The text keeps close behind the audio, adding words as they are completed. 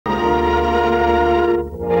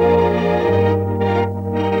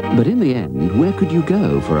But in the end, where could you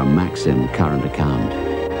go for a Maxim current account?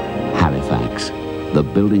 Halifax, the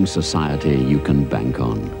building society you can bank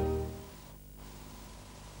on.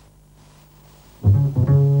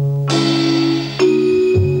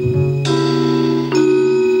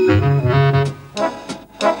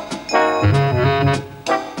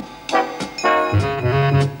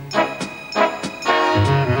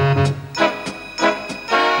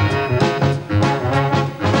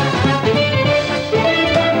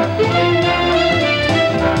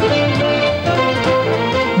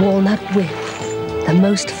 Walnut Whip, the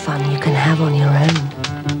most fun you can have on your own.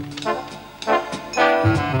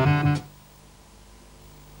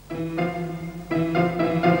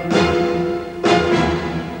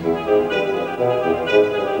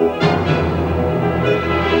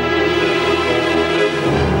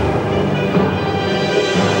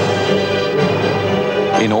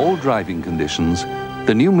 In all driving conditions,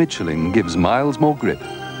 the new Michelin gives miles more grip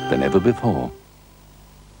than ever before.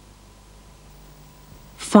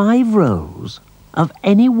 5 rolls of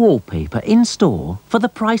any wallpaper in store for the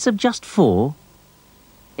price of just 4?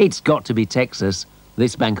 It's got to be Texas,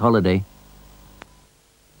 this bank holiday.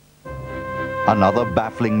 Another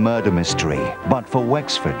baffling murder mystery, but for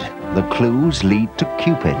Wexford, the clues lead to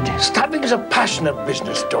Cupid. Stabbing is a passionate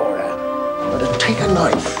business, Dora. But to take a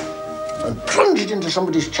knife and plunge it into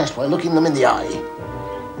somebody's chest while looking them in the eye,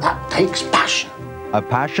 that takes passion. A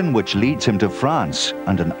passion which leads him to France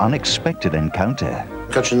and an unexpected encounter.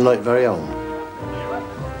 Catching the night very own.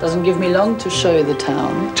 Doesn't give me long to show you the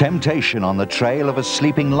town. Temptation on the trail of a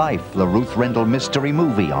sleeping life, the Ruth Rendell mystery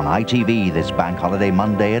movie on ITV this bank holiday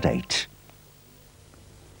Monday at 8.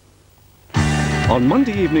 On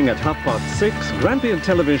Monday evening at 6:30, Grampian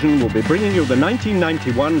Television will be bringing you the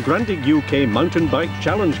 1991 Grandig UK Mountain Bike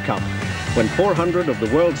Challenge Cup, when 400 of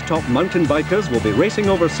the world's top mountain bikers will be racing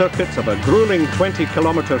over circuits of a grueling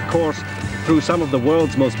 20-kilometre course through some of the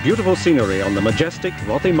world's most beautiful scenery on the majestic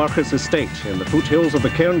Rothy Marcus estate in the foothills of the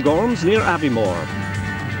Cairngorms near Aviemore.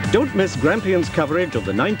 Don't miss Grampian's coverage of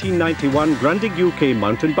the 1991 Grandig UK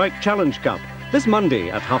Mountain Bike Challenge Cup this Monday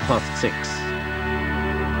at 6:30.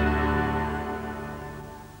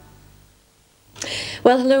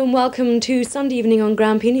 Well, hello and welcome to Sunday Evening on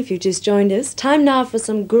Grampian, if you've just joined us. Time now for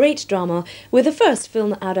some great drama with the first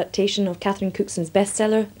film adaptation of Catherine Cookson's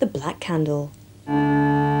bestseller, The Black Candle.